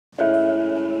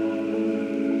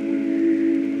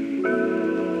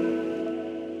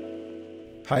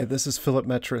Hi, this is Philip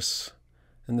Metris,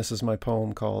 and this is my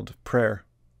poem called Prayer.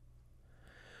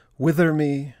 Wither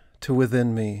me to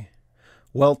within me,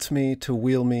 welt me to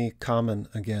wheel me common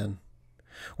again,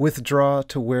 withdraw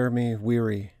to wear me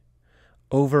weary,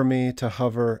 over me to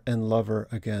hover and lover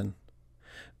again,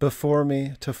 before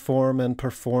me to form and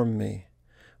perform me,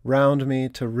 round me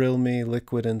to rill me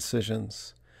liquid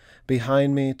incisions,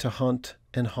 behind me to hunt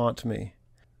and haunt me,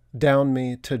 down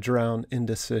me to drown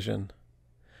indecision.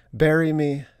 Bury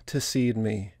me to seed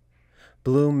me,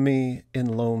 bloom me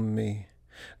in loam me,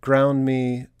 ground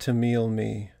me to meal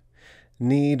me,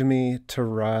 knead me to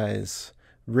rise,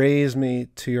 raise me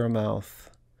to your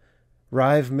mouth,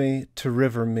 rive me to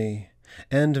river me,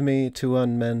 end me to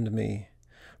unmend me,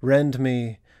 rend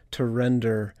me to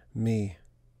render me.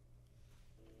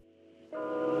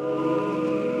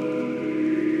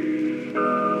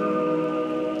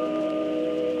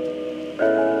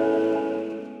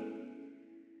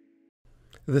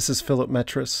 This is Philip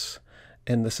Metris,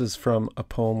 and this is from a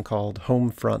poem called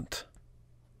Homefront.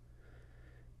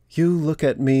 You look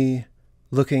at me,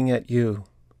 looking at you.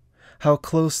 How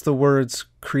close the words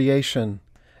creation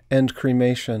and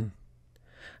cremation.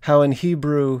 How in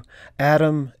Hebrew,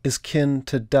 Adam is kin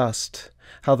to dust.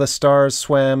 How the stars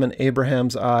swam in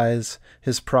Abraham's eyes,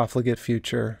 his profligate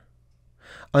future.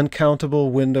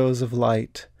 Uncountable windows of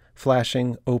light,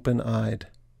 flashing open-eyed.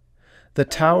 The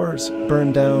towers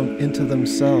burn down into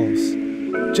themselves,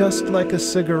 just like a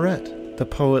cigarette, the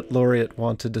poet laureate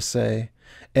wanted to say,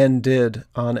 and did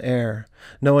on air,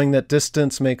 knowing that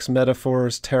distance makes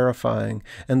metaphors terrifying,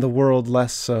 and the world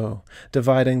less so,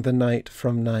 dividing the night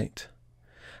from night.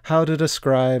 How to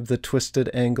describe the twisted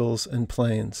angles and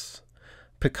planes?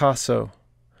 Picasso.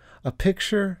 A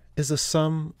picture is a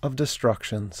sum of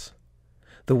destructions.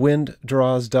 The wind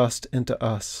draws dust into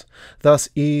us. Thus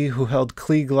E, who held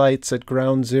Klieg lights at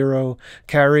ground zero,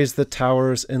 carries the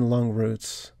towers in lung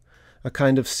roots. A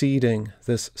kind of seeding,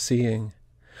 this seeing.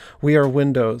 We are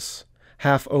windows,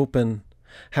 half open,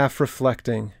 half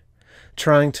reflecting,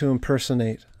 trying to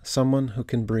impersonate someone who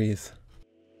can breathe.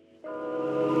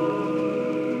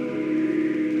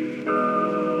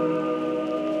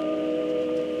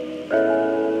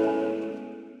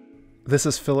 This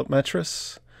is Philip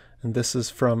Metris, and this is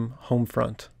from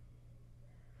Homefront.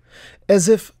 As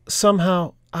if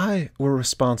somehow I were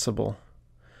responsible.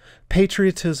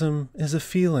 Patriotism is a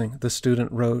feeling, the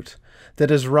student wrote, that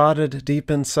is rotted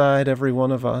deep inside every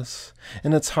one of us,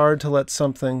 and it's hard to let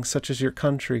something such as your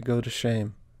country go to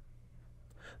shame.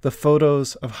 The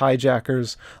photos of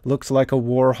hijackers looked like a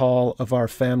war hall of our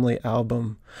family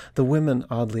album, the women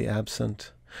oddly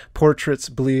absent, portraits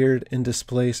bleared in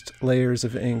displaced layers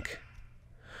of ink.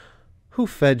 Who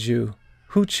fed you?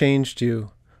 Who changed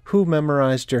you? Who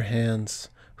memorized your hands?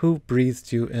 Who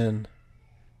breathed you in?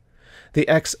 The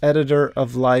ex-editor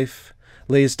of Life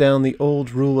lays down the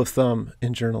old rule of thumb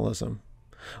in journalism.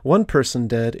 One person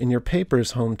dead in your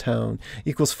paper's hometown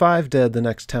equals 5 dead the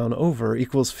next town over,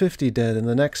 equals 50 dead in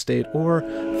the next state, or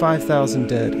 5,000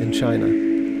 dead in China.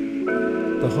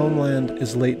 The homeland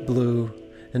is late blue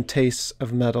and tastes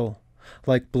of metal,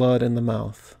 like blood in the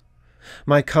mouth.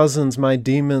 My cousins, my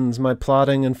demons, my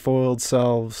plotting and foiled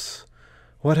selves,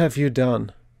 what have you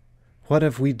done? What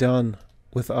have we done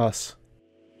with us?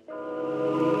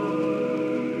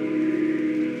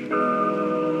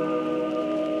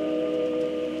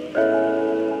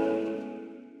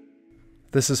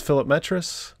 This is Philip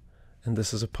Metris, and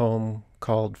this is a poem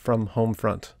called From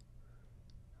Homefront.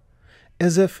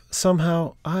 As if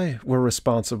somehow I were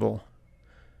responsible.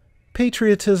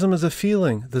 Patriotism is a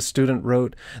feeling, the student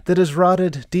wrote, that is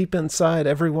rotted deep inside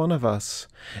every one of us,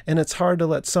 and it's hard to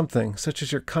let something, such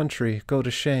as your country, go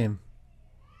to shame.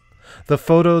 The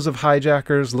photos of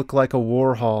hijackers look like a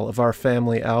war hall of our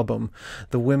family album,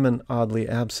 the women oddly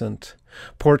absent,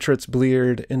 portraits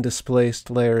bleared in displaced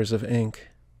layers of ink.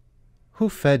 Who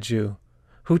fed you?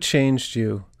 Who changed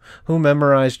you? Who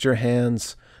memorized your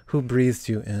hands? Who breathed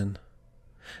you in?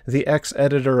 The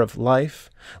ex-editor of Life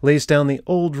lays down the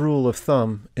old rule of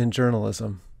thumb in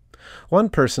journalism. One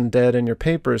person dead in your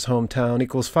paper's hometown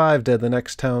equals 5 dead the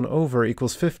next town over,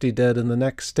 equals 50 dead in the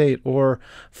next state, or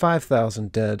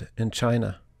 5,000 dead in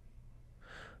China.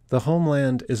 The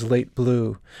homeland is late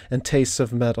blue and tastes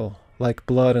of metal, like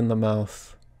blood in the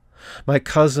mouth. My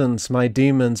cousins, my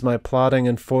demons, my plotting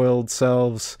and foiled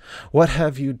selves, what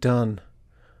have you done?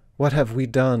 What have we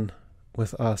done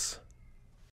with us?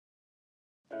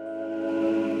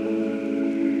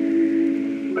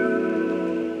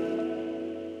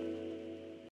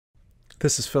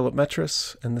 This is Philip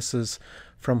Metris, and this is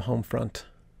from Homefront.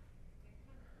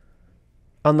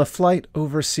 On the flight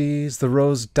overseas, the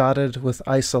rows dotted with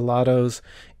isolados,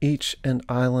 each an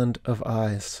island of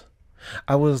eyes.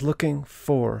 I was looking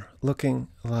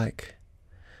like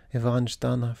Ivan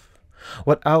Zhdanov.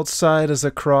 What outside is a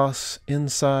cross,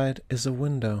 inside is a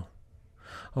window.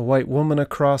 A white woman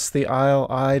across the aisle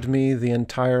eyed me the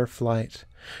entire flight.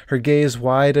 Her gaze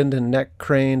widened and neck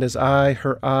craned as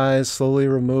her eyes slowly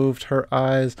removed her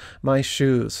eyes, my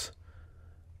shoes.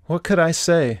 What could I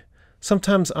say?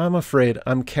 Sometimes I'm afraid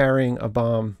I'm carrying a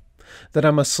bomb, that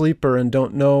I'm a sleeper and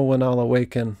don't know when I'll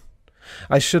awaken.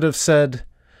 I should have said,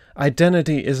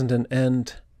 identity isn't an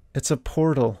end, it's a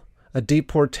portal, a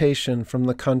deportation from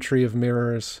the country of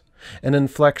mirrors, an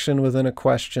inflection within a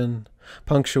question,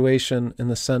 punctuation in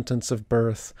the sentence of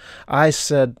birth. I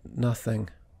said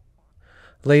nothing.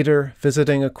 Later,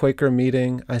 visiting a Quaker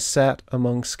meeting, I sat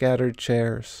among scattered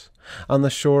chairs. On the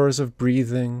shores of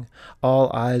breathing,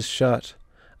 all eyes shut,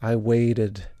 I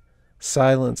waded.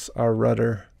 Silence our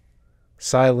rudder,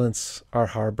 silence our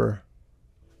harbor.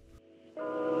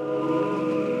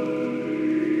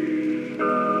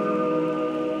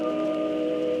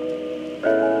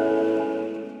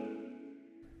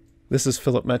 This is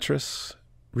Philip Metris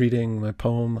reading my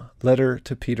poem, Letter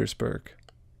to Petersburg.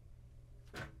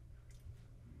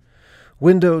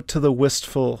 Window to the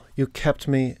wistful, you kept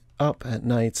me up at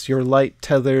nights. Your light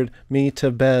tethered me to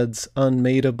beds,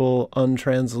 unmateable,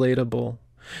 untranslatable.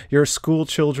 Your school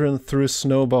children threw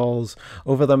snowballs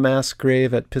over the mass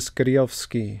grave at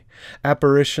Piskaryovsky.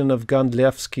 Apparition of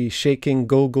Gondlevsky shaking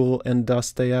Gogol and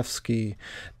Dostoevsky.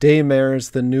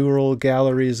 Daymares the neural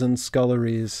galleries and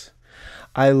sculleries.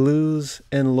 I lose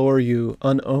and lure you,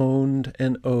 unowned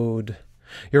and owed.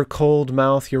 Your cold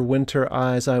mouth, your winter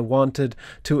eyes, I wanted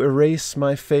to erase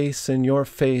my face in your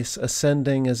face,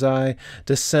 ascending as I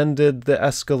descended the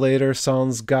escalator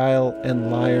sans guile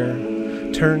and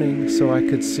lyre, turning so I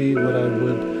could see what I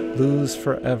would lose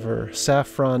forever,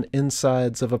 saffron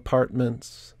insides of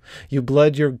apartments. You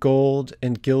bled your gold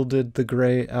and gilded the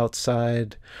gray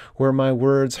outside, where my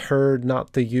words heard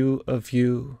not the you of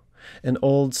you. An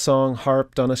old song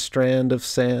harped on a strand of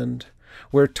sand,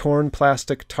 where torn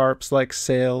plastic tarps like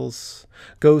sails,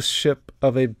 ghost ship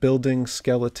of a building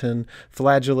skeleton,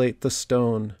 flagellate the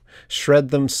stone, shred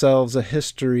themselves a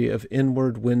history of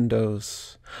inward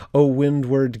windows. O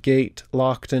windward gate,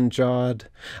 locked and jawed,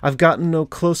 I've gotten no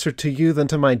closer to you than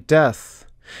to my death.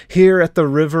 Here at the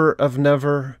river of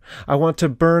never, I want to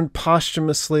burn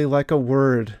posthumously like a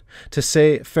word, to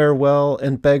say farewell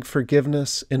and beg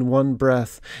forgiveness in one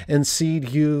breath, and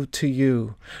cede you to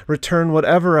you, return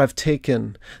whatever I've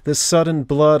taken, this sudden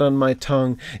blood on my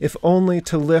tongue, if only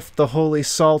to lift the holy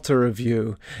psalter of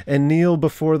you, and kneel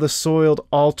before the soiled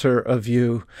altar of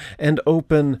you, and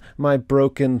open my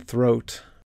broken throat.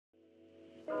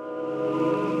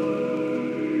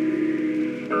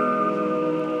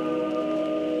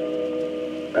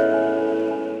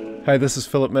 Hi, this is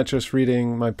Philip Metris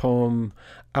reading my poem,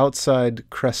 Outside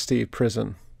Kresti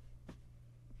Prison.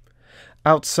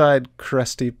 Outside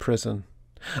Kresti Prison.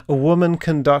 A woman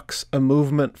conducts a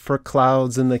movement for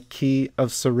clouds in the key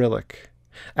of Cyrillic.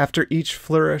 After each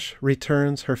flourish,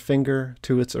 returns her finger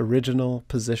to its original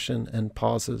position and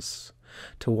pauses,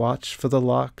 to watch for the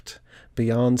locked,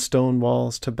 beyond stone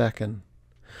walls to beckon.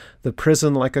 The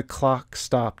prison like a clock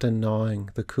stopped and gnawing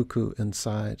the cuckoo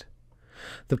inside.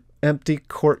 The empty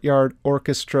courtyard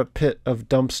orchestra pit of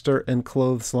dumpster and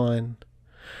clothesline.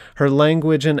 Her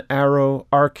language an arrow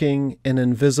arcing an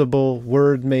invisible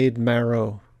word-made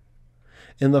marrow.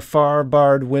 In the far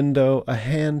barred window a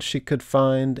hand she could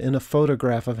find in a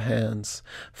photograph of hands,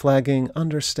 flagging,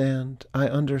 understand, I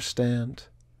understand.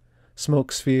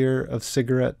 Smoke sphere of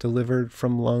cigarette delivered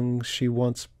from lungs she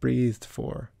once breathed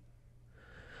for.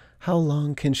 How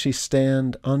long can she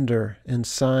stand under and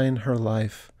sign her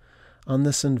life on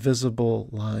this invisible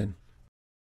line?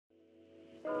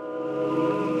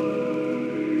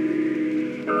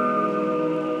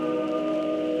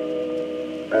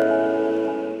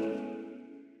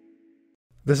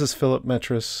 This is Philip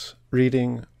Metris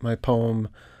reading my poem,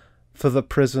 For the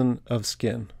Prison of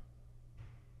Skin.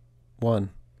 1.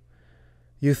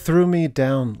 You threw me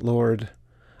down, Lord,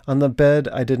 on the bed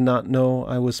I did not know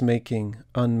I was making,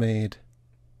 unmade.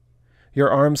 Your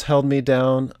arms held me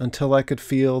down until I could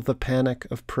feel the panic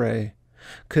of prey,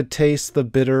 could taste the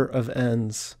bitter of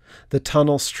ends, the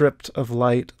tunnel stripped of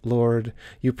light, Lord.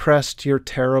 You pressed your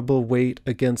terrible weight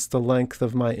against the length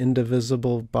of my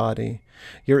indivisible body,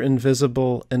 your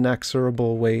invisible,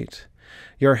 inexorable weight.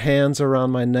 Your hands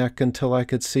around my neck until I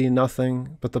could see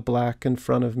nothing but the black in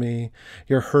front of me,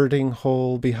 your hurting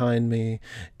hole behind me,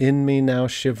 in me now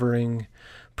shivering,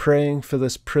 praying for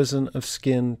this prison of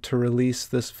skin to release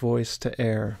this voice to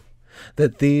air,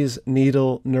 that these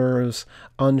needle nerves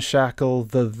unshackle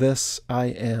the this I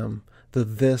am, the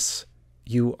this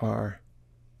you are.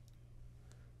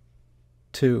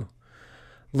 2.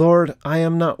 Lord, I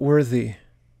am not worthy.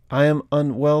 I am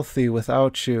unwealthy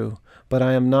without you, but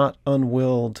I am not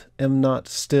unwilled, am not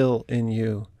still in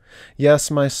you. Yes,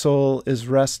 my soul is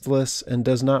restless and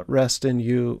does not rest in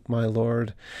you, my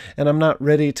Lord, and I'm not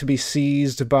ready to be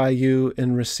seized by you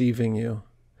in receiving you.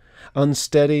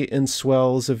 Unsteady in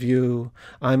swells of you,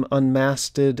 I'm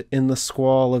unmasted in the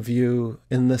squall of you,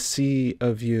 in the sea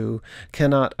of you,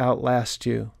 cannot outlast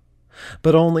you.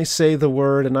 But only say the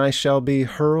word, and I shall be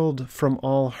hurled from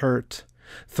all hurt,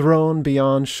 thrown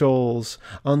beyond shoals,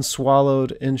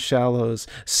 unswallowed in shallows.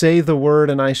 Say the word,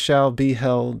 and I shall be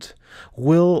held.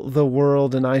 Will the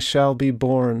world, and I shall be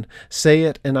born. Say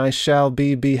it, and I shall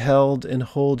be beheld, and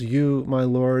hold you, my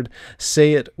Lord.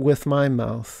 Say it with my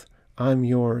mouth. I'm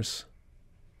yours.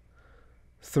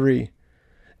 3.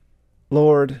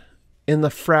 Lord, in the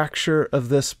fracture of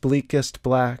this bleakest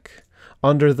black,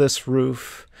 under this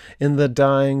roof, in the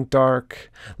dying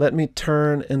dark, let me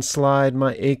turn and slide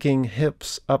my aching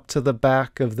hips up to the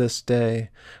back of this day,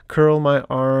 curl my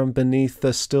arm beneath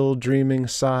the still dreaming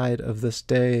side of this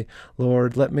day.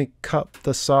 Lord, let me cup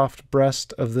the soft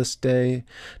breast of this day,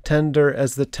 tender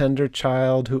as the tender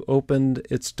child who opened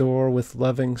its door with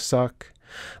loving suck.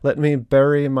 Let me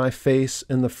bury my face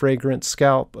in the fragrant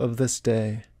scalp of this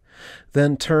day.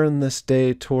 Then turn this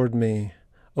day toward me.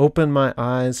 Open my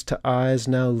eyes to eyes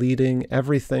now leading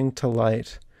everything to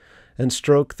light, and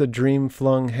stroke the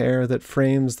dream-flung hair that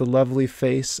frames the lovely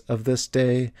face of this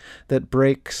day that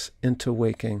breaks into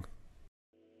waking.